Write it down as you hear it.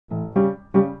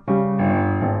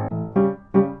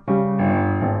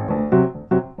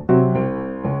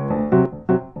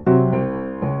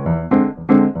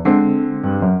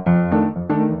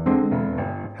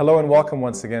Hello and welcome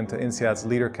once again to INSEAD's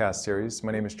Leadercast series.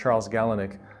 My name is Charles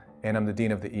Galenick and I'm the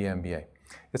Dean of the EMBA.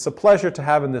 It's a pleasure to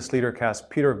have in this Leadercast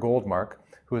Peter Goldmark,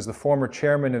 who is the former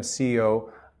chairman and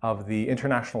CEO of the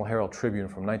International Herald Tribune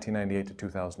from 1998 to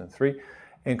 2003,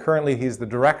 and currently he's the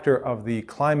director of the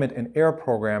Climate and Air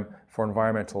Program for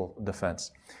Environmental Defense.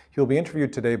 He'll be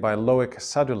interviewed today by Loïc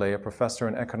Sadoulet, a professor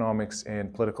in economics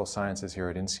and political sciences here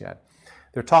at INSEAD.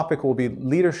 Their topic will be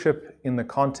leadership in the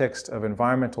context of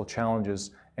environmental challenges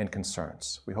and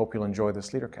concerns. We hope you'll enjoy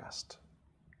this Leadercast.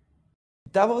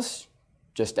 Davos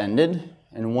just ended,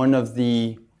 and one of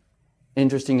the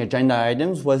interesting agenda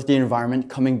items was the environment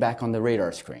coming back on the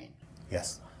radar screen.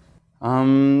 Yes.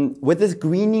 With this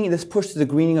greening, this push to the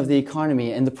greening of the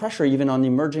economy and the pressure even on the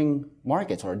emerging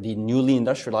markets or the newly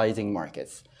industrializing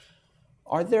markets,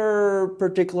 are there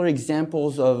particular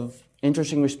examples of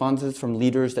interesting responses from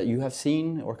leaders that you have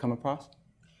seen or come across?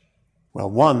 Well,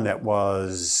 one that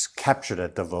was captured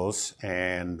at Davos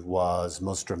and was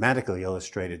most dramatically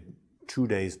illustrated 2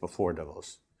 days before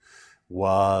Davos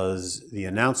was the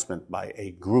announcement by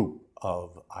a group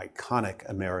of iconic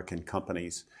American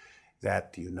companies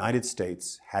that the United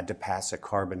States had to pass a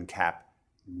carbon cap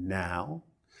now,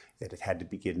 that it had to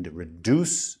begin to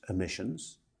reduce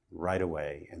emissions right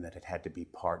away, and that it had to be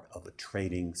part of a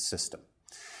trading system.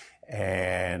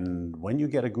 And when you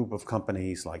get a group of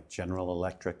companies like General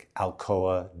Electric,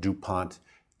 Alcoa, DuPont,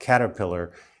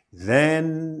 Caterpillar,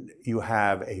 then you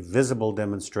have a visible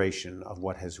demonstration of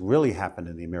what has really happened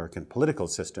in the American political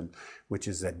system, which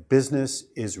is that business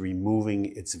is removing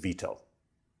its veto.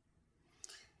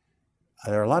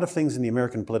 There are a lot of things in the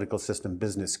American political system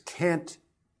business can't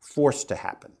force to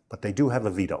happen, but they do have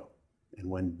a veto. And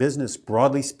when business,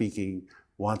 broadly speaking,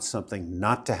 wants something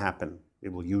not to happen, it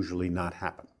will usually not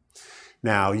happen.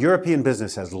 Now, European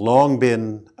business has long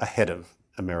been ahead of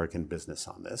American business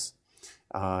on this.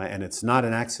 And it's not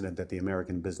an accident that the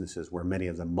American businesses were many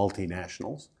of them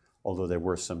multinationals, although there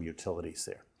were some utilities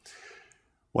there.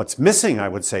 What's missing, I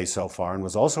would say so far, and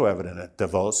was also evident at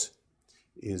Davos,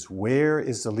 is where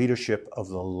is the leadership of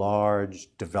the large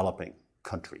developing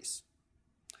countries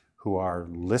who are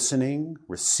listening,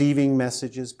 receiving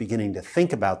messages, beginning to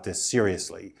think about this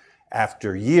seriously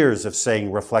after years of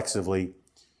saying reflexively,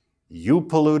 you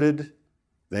polluted,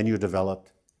 then you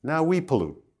developed, now we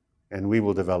pollute, and we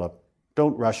will develop.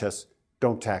 Don't rush us,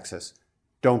 don't tax us,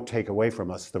 don't take away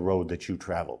from us the road that you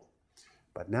traveled.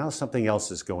 But now something else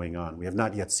is going on. We have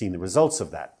not yet seen the results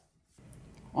of that.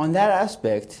 On that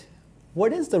aspect,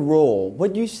 what is the role?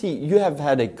 What do you see? You have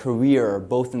had a career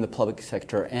both in the public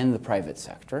sector and the private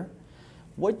sector.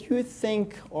 What do you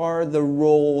think are the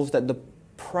roles that the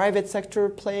private sector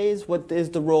plays? What is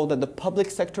the role that the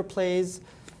public sector plays?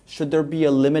 Should there be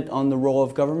a limit on the role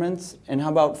of governments? And how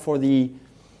about for the,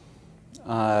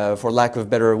 for lack of a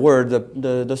better word,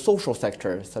 the social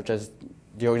sector, such as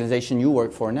the organization you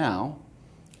work for now?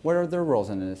 What are their roles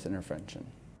in this intervention?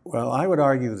 Well, I would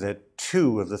argue that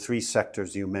two of the three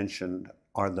sectors you mentioned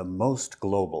are the most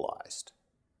globalized.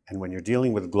 And when you're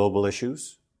dealing with global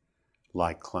issues,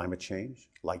 like climate change,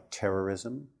 like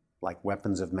terrorism, like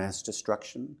weapons of mass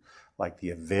destruction, like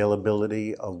the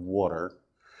availability of water,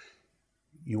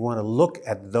 you want to look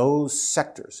at those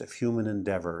sectors of human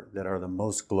endeavor that are the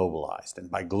most globalized. And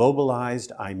by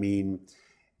globalized, I mean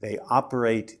they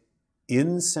operate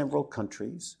in several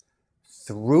countries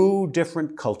through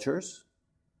different cultures,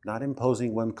 not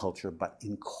imposing one culture, but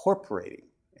incorporating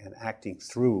and acting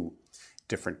through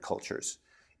different cultures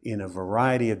in a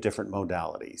variety of different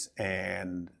modalities.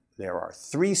 And there are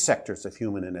three sectors of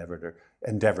human endeavor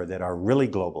that are really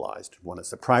globalized. One is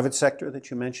the private sector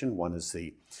that you mentioned, one is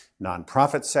the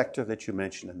nonprofit sector that you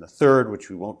mentioned, and the third,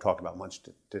 which we won't talk about much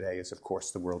today, is of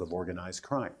course the world of organized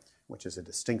crime, which is a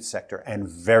distinct sector and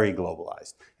very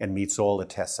globalized and meets all the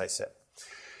tests I said.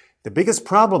 The biggest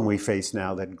problem we face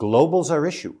now that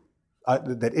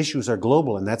that issues are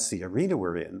global, and that's the arena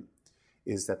we're in,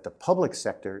 is that the public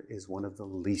sector is one of the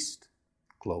least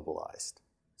globalized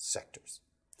sectors.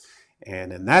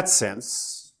 And in that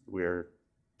sense, we're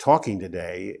talking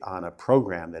today on a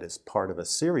program that is part of a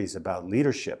series about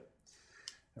leadership.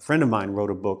 A friend of mine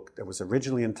wrote a book that was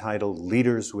originally entitled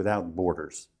Leaders Without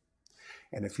Borders.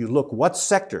 And if you look what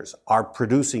sectors are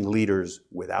producing leaders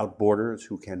without borders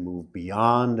who can move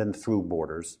beyond and through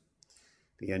borders,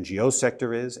 the NGO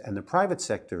sector is, and the private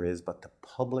sector is, but the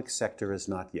public sector is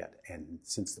not yet. And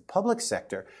since the public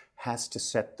sector has to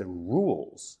set the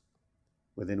rules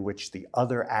within which the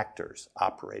other actors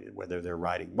operated, whether they're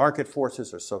riding market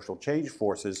forces or social change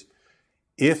forces,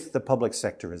 if the public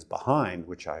sector is behind,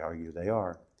 which I argue they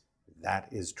are, that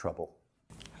is trouble.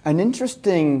 An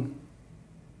interesting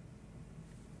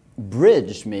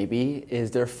bridged maybe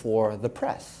is therefore the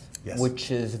press, Yes.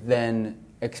 which is then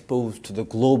exposed to the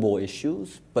global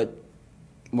issues, but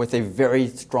with a very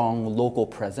strong local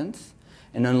presence,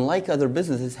 and unlike other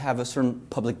businesses, have a certain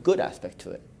public good aspect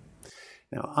to it.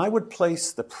 Now, I would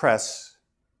place the press,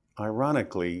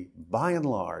 ironically, by and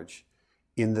large,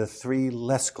 in the three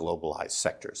less globalized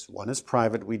sectors. One is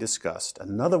private, we discussed.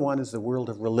 Another one is the world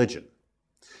of religion.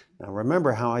 Now,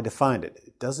 remember how I defined it.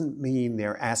 It doesn't mean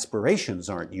their aspirations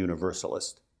aren't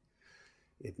universalist.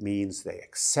 It means they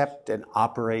accept and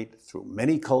operate through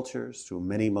many cultures, through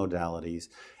many modalities,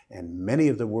 and many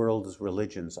of the world's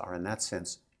religions are, in that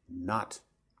sense, not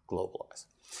globalized.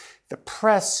 The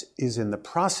press is in the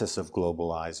process of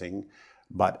globalizing,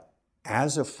 but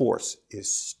as a force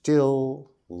is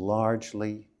still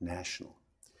largely national.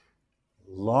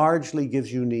 Largely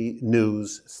gives you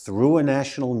news through a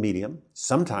national medium,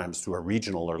 sometimes through a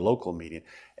regional or local medium,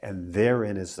 and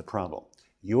therein is the problem.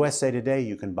 USA Today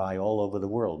you can buy all over the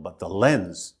world, but the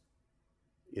lens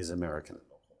is American.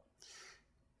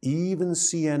 Even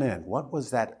CNN, what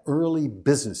was that early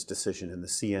business decision in the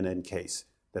CNN case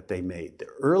that they made? The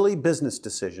early business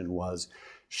decision was,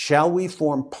 shall we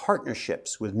form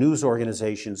partnerships with news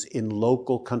organizations in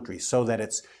local countries so that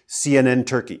it's CNN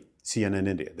Turkey, CNN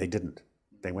India? They didn't.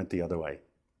 They went the other way.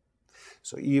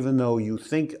 So even though you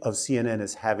think of CNN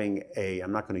as having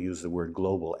I'm not going to use the word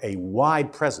global, a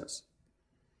wide presence,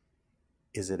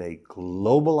 is it a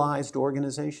globalized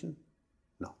organization?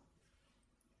 No.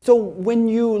 So when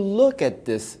you look at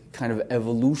this kind of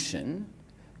evolution,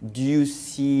 do you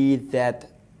see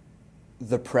that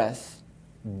the press,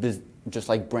 just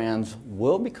like brands,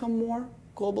 will become more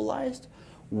globalized,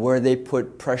 where they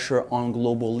put pressure on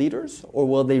global leaders, or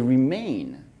will they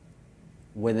remain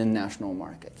within national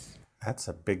markets? That's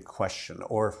a big question.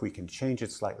 Or if we can change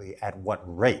it slightly, at what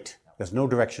rate? There's no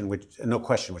question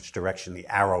which direction the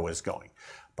arrow is going.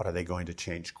 But are they going to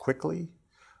change quickly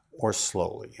or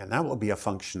slowly? And that will be a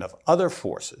function of other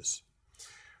forces.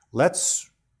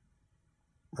 Let's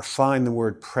refine the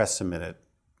word press a minute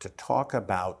to talk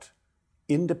about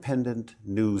independent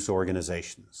news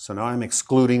organizations. So now I'm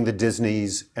excluding the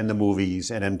Disneys and the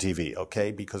movies and MTV,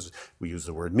 okay? Because we use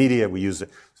the word media, we use it.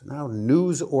 So now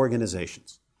news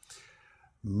organizations.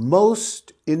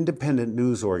 Most independent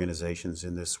news organizations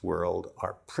in this world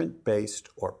are print-based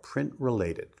or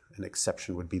print-related. An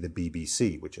exception would be the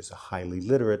BBC, which is a highly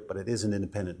literate, but it is an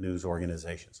independent news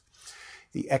organization.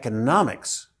 The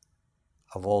economics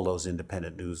of all those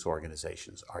independent news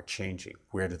organizations are changing.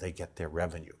 Where do they get their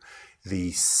revenue?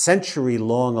 The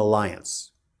century-long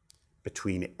alliance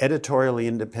between editorially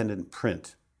independent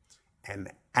print and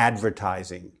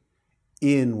advertising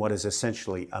in what is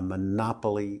essentially a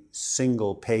monopoly,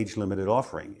 single-page limited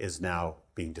offering is now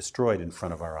being destroyed in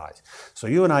front of our eyes. So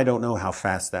you and I don't know how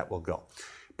fast that will go.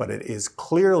 But it is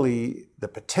clearly the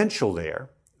potential there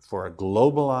for a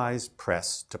globalized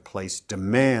press to place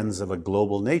demands of a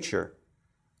global nature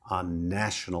on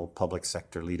national public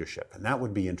sector leadership. And that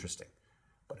would be interesting.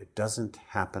 But it doesn't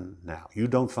happen now. You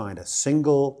don't find a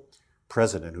single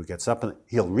president who gets up and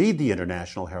he'll read the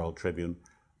International Herald Tribune,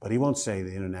 but he won't say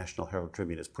the International Herald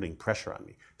Tribune is putting pressure on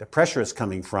me. The pressure is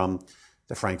coming from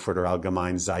the Frankfurter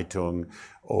Allgemeine Zeitung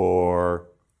or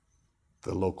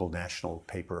the local national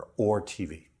paper or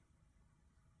TV.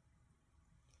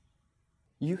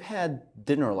 You had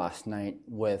dinner last night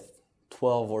with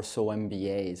 12 or so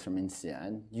MBAs from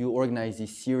INSEAD. You organized a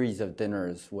series of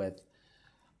dinners with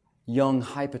young,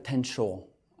 high potential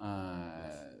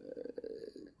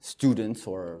students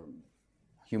or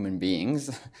human beings.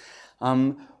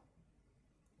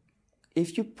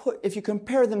 If you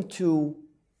compare them to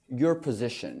your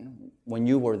position when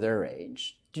you were their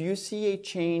age, do you see a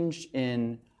change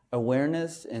in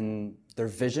awareness, in their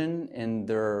vision, in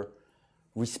their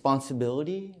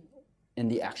responsibility, in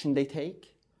the action they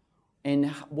take?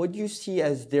 And what do you see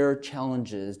as their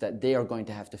challenges that they are going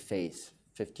to have to face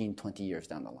 15, 20 years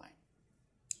down the line?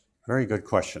 Very good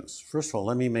questions. First of all,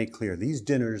 let me make clear, these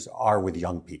dinners are with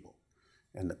young people.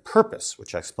 And the purpose,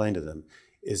 which I explained to them,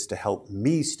 is to help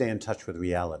me stay in touch with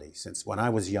reality. Since when I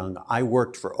was young, I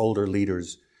worked for older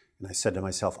leaders, and I said to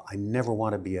myself, I never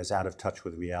want to be as out of touch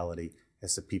with reality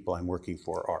as the people I'm working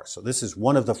for are. So this is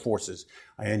one of the forces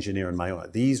I engineer in my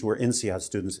own. These were INSEAD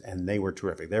students, and they were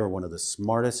terrific. They were one of the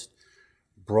smartest,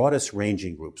 broadest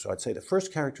ranging groups. So I'd say the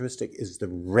first characteristic is the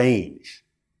range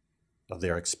of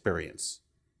their experience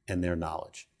and their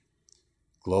knowledge.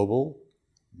 Global,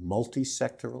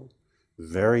 multi-sectoral,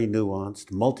 very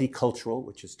nuanced, multicultural,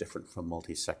 which is different from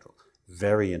multi-sectoral.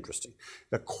 Very interesting.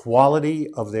 The quality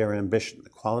of their ambition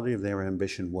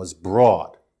was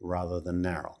broad rather than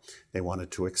narrow. They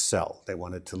wanted to excel. They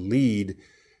wanted to lead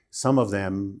some of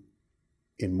them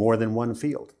in more than one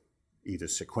field, either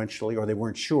sequentially or they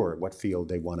weren't sure what field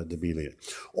they wanted to be in.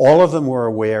 All of them were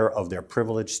aware of their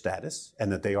privileged status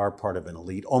and that they are part of an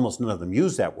elite. Almost none of them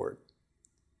used that word,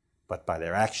 but by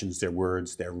their actions, their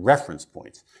words, their reference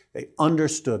points, they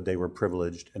understood they were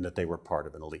privileged and that they were part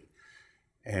of an elite.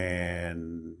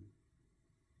 And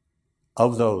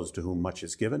of those to whom much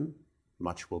is given,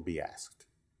 much will be asked.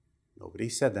 Nobody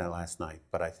said that last night,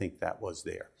 but I think that was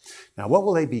there. Now, what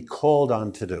will they be called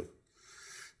on to do?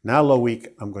 Now, Loïc,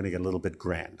 I'm going to get a little bit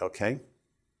grand, okay?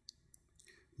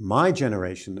 My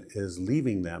generation is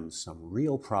leaving them some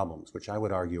real problems, which I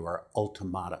would argue are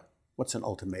ultimata. What's an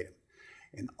ultimatum?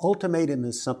 An ultimatum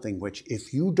is something which,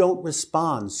 if you don't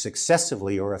respond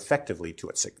successively or effectively to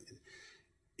it,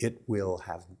 it will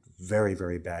have very,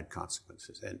 very bad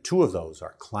consequences. And two of those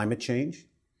are climate change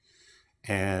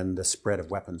and the spread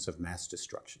of weapons of mass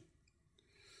destruction.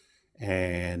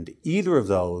 And either of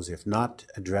those, if not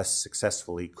addressed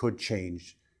successfully, could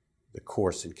change the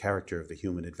course and character of the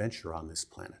human adventure on this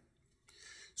planet.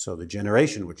 So the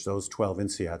generation which those 12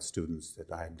 INSEAD students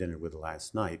that I had dinner with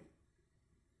last night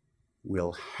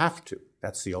will have to,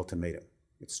 that's the ultimatum.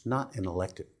 It's not an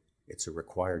elective, it's a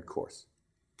required course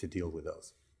to deal with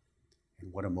those.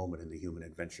 And what a moment in the human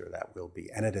adventure that will be.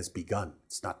 And it has begun.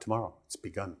 It's not tomorrow, it's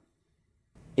begun.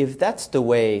 If that's the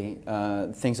way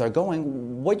things are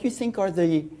going, what do you think are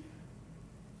the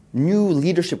new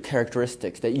leadership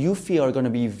characteristics that you feel are going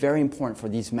to be very important for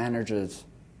these managers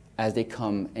as they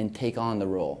come and take on the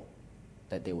role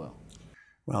that they will?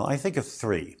 Well, I think of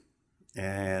three,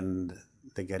 and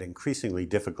they get increasingly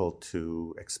difficult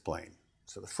to explain.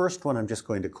 So the first one I'm just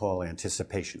going to call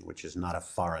anticipation, which is not a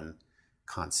foreign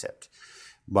concept.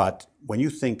 But when you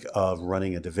think of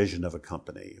running a division of a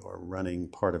company or running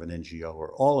part of an NGO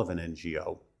or all of an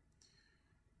NGO,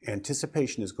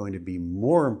 anticipation is going to be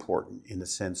more important in the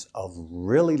sense of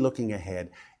really looking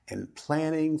ahead and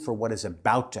planning for what is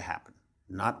about to happen,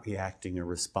 not reacting or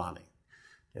responding.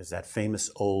 There's that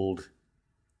famous old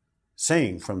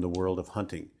saying from the world of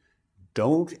hunting,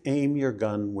 don't aim your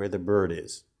gun where the bird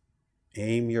is.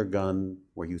 Aim your gun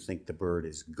where you think the bird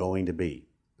is going to be.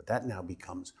 But that now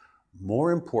becomes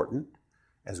more important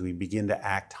as we begin to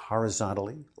act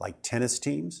horizontally, like tennis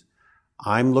teams.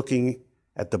 I'm looking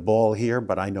at the ball here,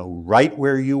 but I know right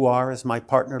where you are as my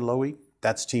partner, Loïc.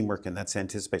 That's teamwork and that's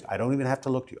anticipation. I don't even have to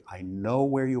look to you. I know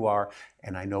where you are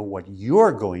and I know what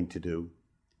you're going to do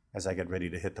as I get ready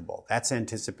to hit the ball. That's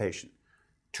anticipation.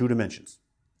 Two dimensions.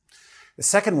 The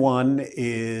second one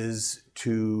is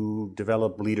to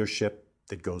develop leadership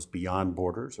that goes beyond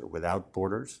borders or without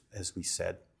borders, as we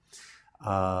said.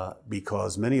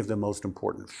 Because many of the most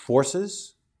important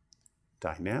forces,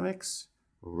 dynamics,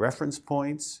 reference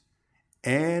points,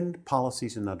 and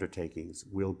policies and undertakings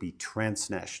will be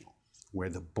transnational, where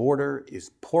the border is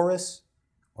porous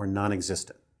or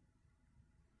non-existent.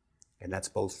 And that's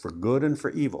both for good and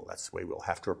for evil. That's the way we'll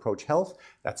have to approach health.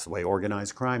 That's the way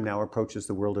organized crime now approaches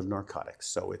the world of narcotics.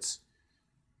 So it's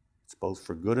both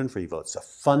for good and for evil. It's a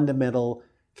fundamental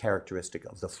characteristic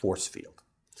of the force field.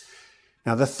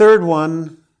 Now, the third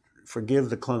one, forgive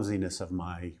the clumsiness of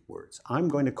my words. I'm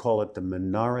going to call it the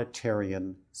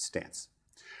minoritarian stance.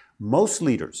 Most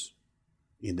leaders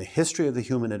in the history of the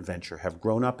human adventure have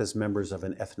grown up as members of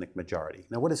an ethnic majority.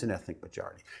 Now, what is an ethnic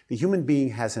majority? The human being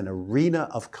has an arena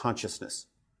of consciousness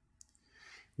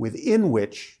within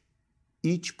which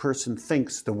each person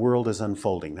thinks the world is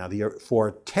unfolding. Now,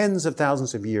 for tens of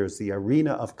thousands of years, the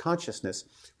arena of consciousness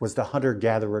was the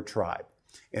hunter-gatherer tribe.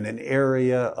 In an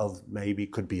area of maybe,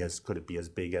 could it be as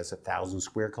big as 1,000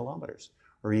 square kilometers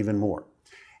or even more.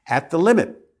 At the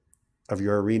limit of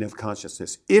your arena of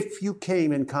consciousness, if you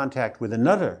came in contact with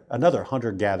another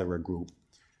hunter-gatherer group,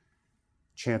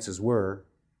 chances were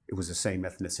it was the same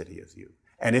ethnicity as you.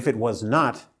 And if it was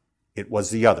not, it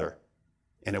was the other,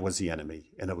 and it was the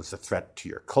enemy, and it was a threat to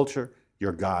your culture,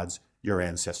 your gods, your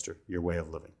ancestor, your way of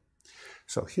living.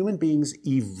 So human beings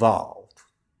evolved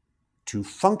to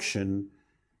function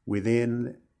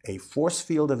within a force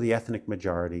field of the ethnic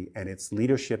majority, and its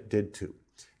leadership did too.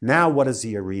 Now, what is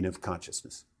the arena of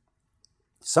consciousness?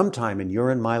 Sometime in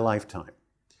your and my lifetime,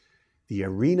 the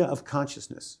arena of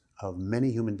consciousness of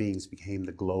many human beings became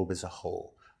the globe as a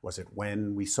whole. Was it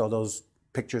when we saw those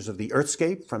pictures of the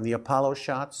Earthscape from the Apollo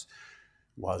shots?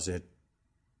 Was it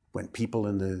when people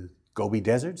in the Gobi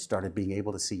Desert started being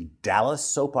able to see Dallas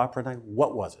soap opera night?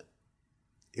 What was it?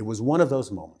 It was one of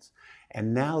those moments.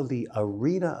 And now the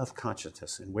arena of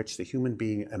consciousness in which the human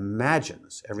being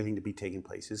imagines everything to be taking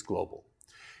place is global.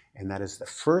 And that is the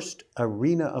first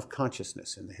arena of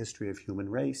consciousness in the history of human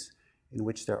race in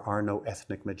which there are no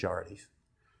ethnic majorities.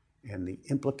 And the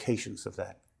implications of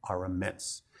that are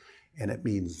immense. And it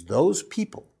means those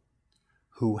people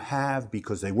who have,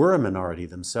 because they were a minority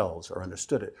themselves or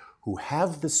understood it, who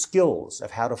have the skills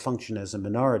of how to function as a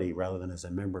minority rather than as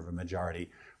a member of a majority,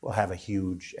 will have a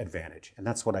huge advantage. And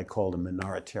that's what I call the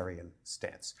minoritarian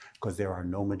stance, because there are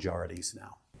no majorities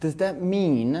now. Does that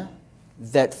mean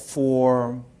that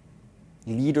for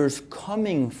leaders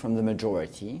coming from the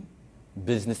majority,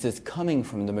 businesses coming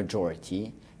from the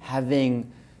majority,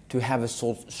 having to have a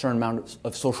certain amount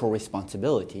of social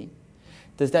responsibility,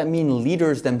 does that mean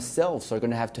leaders themselves are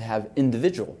going to have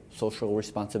individual social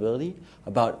responsibility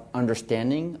about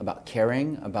understanding, about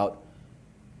caring, about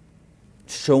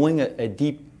showing a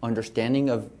deep understanding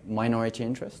of minority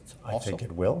interests also? I think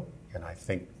it will, and I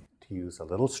think, to use a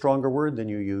little stronger word than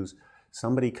you use,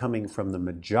 somebody coming from the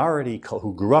majority,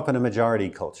 who grew up in a majority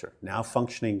culture, now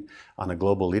functioning on a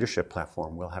global leadership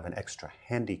platform, will have an extra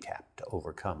handicap to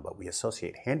overcome. But we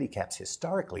associate handicaps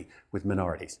historically with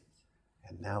minorities.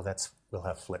 And now will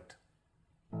have flipped.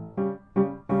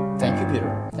 Thank you,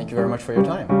 Peter. Thank you very much for your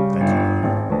time. Thank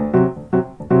you.